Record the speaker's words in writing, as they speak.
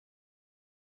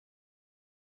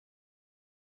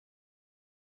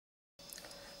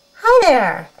Hi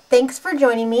there! Thanks for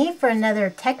joining me for another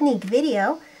technique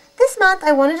video. This month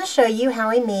I wanted to show you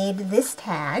how I made this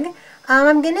tag.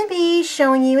 I'm going to be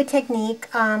showing you a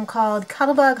technique called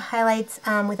Cuttlebug highlights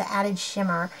with the added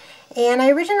shimmer. And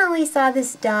I originally saw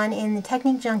this done in the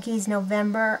Technique Junkies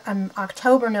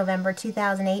October-November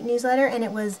 2008 newsletter, and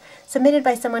it was submitted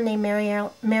by someone named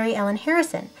Mary Ellen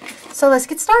Harrison. So let's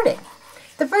get started.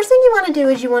 The first thing you want to do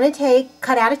is you want to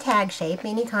cut out a tag shape.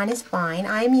 Any kind is fine.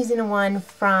 I'm using one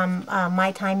from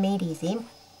My Time Made Easy.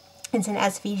 It's an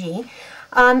SVG.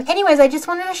 Anyways, I just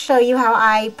wanted to show you how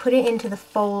I put it into the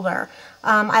folder.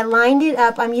 I lined it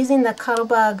up. I'm using the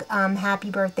Cuttlebug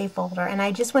Happy Birthday folder, and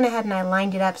I just went ahead and I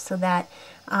lined it up so that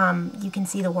you can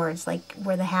see the words, like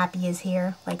where the happy is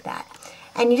here, like that.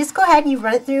 And you just go ahead and you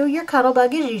run it through your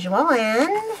Cuttlebug as usual,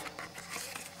 and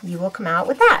you will come out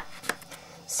with that.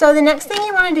 So the next thing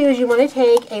you want to do is you want to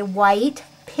take a white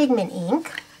pigment ink,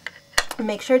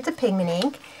 make sure it's a pigment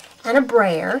ink, and a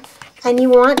brayer, and you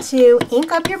want to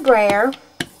ink up your brayer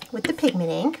with the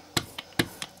pigment ink,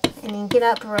 and ink it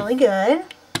up really good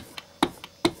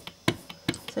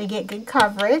so you get good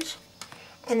coverage.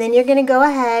 And then you're going to go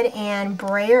ahead and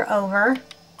brayer over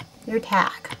your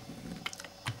tag.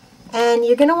 And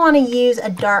you're going to want to use a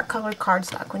dark colored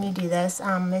cardstock when you do this.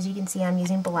 As you can see, I'm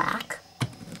using black.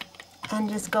 And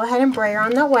just go ahead and brayer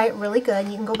on that white really good.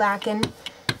 You can go back and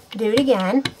do it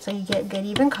again so you get good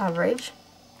even coverage.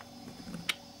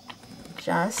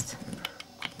 Just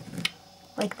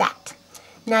like that.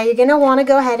 Now you're going to want to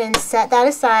go ahead and set that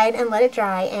aside and let it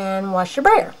dry and wash your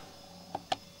brayer.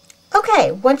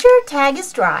 Okay, once your tag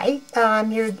is dry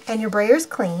and your brayer is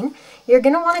clean, you're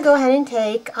going to want to go ahead and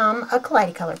take a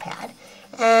Kaleidocolor pad.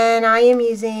 And I am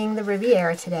using the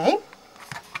Riviera today.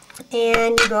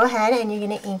 And you go ahead and you're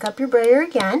going to ink up your brayer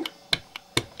again.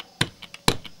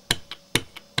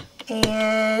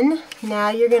 And now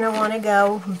you're going to want to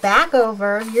go back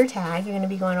over your tag. You're going to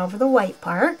be going over the white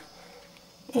part.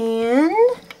 And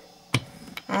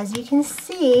as you can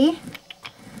see,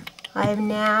 I have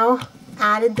now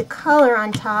added the color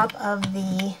on top of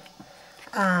the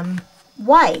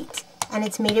white, and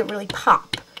it's made it really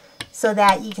pop so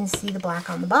that you can see the black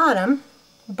on the bottom,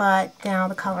 but now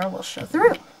the color will show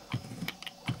through.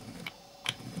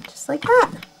 Just like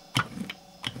that.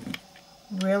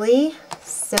 Really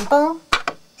simple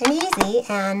and easy,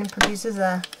 and produces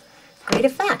a great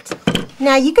effect.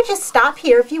 Now you could just stop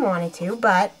here if you wanted to,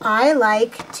 but I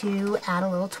like to add a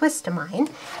little twist to mine,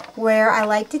 where I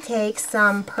like to take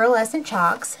some pearlescent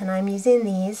chalks, and I'm using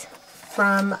these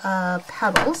from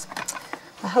Pebbles.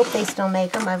 I hope they still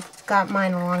make them. I've got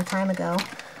mine a long time ago.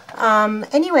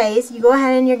 Anyways, you go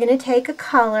ahead and you're going to take a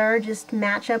color, just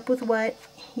match up with what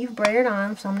you've brayered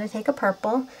on. So I'm going to take a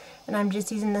purple, and I'm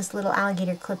just using this little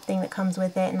alligator clip thing that comes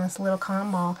with it and this little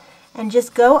cotton ball, and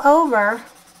just go over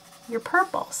your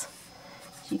purples.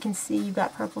 As you can see, you've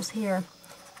got purples here.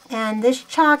 And this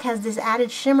chalk has this added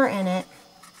shimmer in it,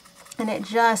 and it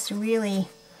just really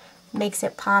makes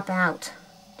it pop out.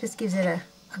 Just gives it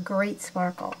a great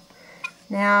sparkle.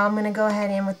 Now I'm going to go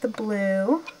ahead in with the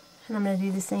blue, and I'm going to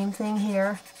do the same thing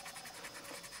here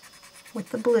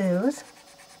with the blues.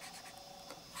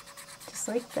 Just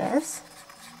like this.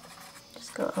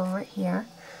 Just go over it here.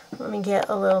 Let me get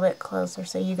a little bit closer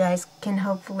so you guys can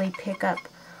hopefully pick up,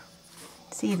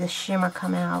 see the shimmer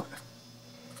come out.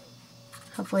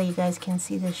 Hopefully you guys can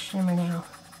see this shimmer now.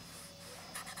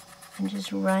 And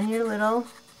just run your little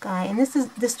guy. And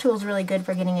this tool is really good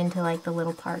for getting into like the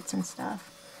little parts and stuff.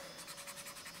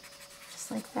 Just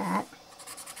like that.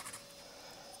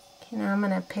 Okay, now I'm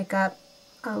going to pick up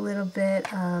a little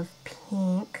bit of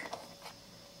pink.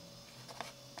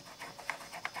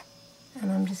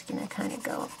 And I'm just going to kind of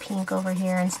go pink over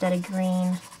here instead of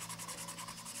green.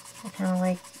 I kind of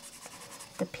like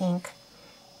the pink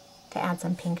to add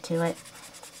some pink to it.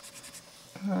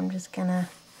 And I'm just going to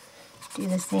do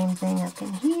the same thing up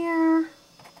in here.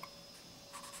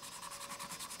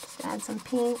 Just add some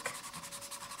pink.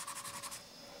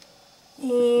 And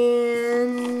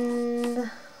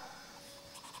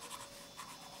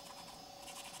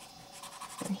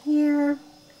in here.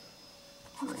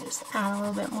 I'm going to just add a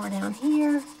little bit more down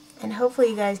here, and hopefully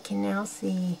you guys can now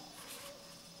see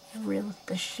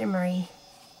the shimmery.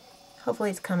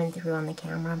 Hopefully it's coming through on the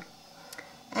camera.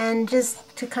 And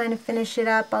just to kind of finish it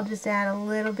up, I'll just add a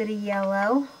little bit of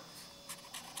yellow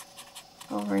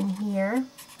over in here.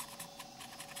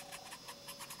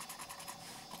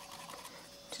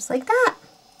 Just like that.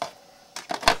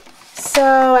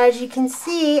 So as you can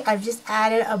see, I've just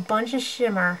added a bunch of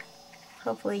shimmer.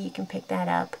 Hopefully you can pick that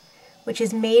up, which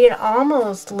has made it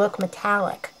almost look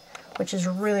metallic, which is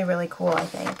really, really cool, I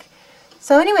think.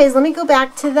 So anyways, let me go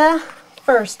back to the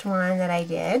first one that I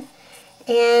did.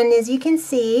 And as you can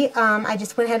see, I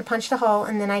just went ahead and punched a hole,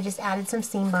 and then I just added some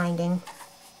seam binding,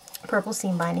 purple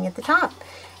seam binding at the top.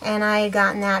 And I had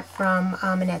gotten that from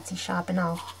an Etsy shop, and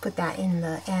I'll put that in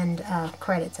the end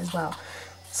credits as well.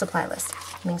 Supply list,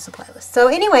 supply list. So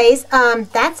anyways,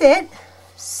 that's it.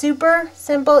 Super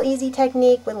simple, easy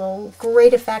technique with a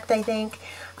great effect, I think.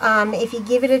 If you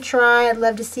give it a try, I'd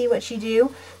love to see what you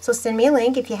do. So send me a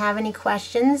link if you have any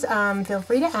questions. Feel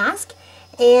free to ask.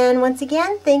 And once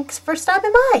again, thanks for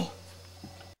stopping by.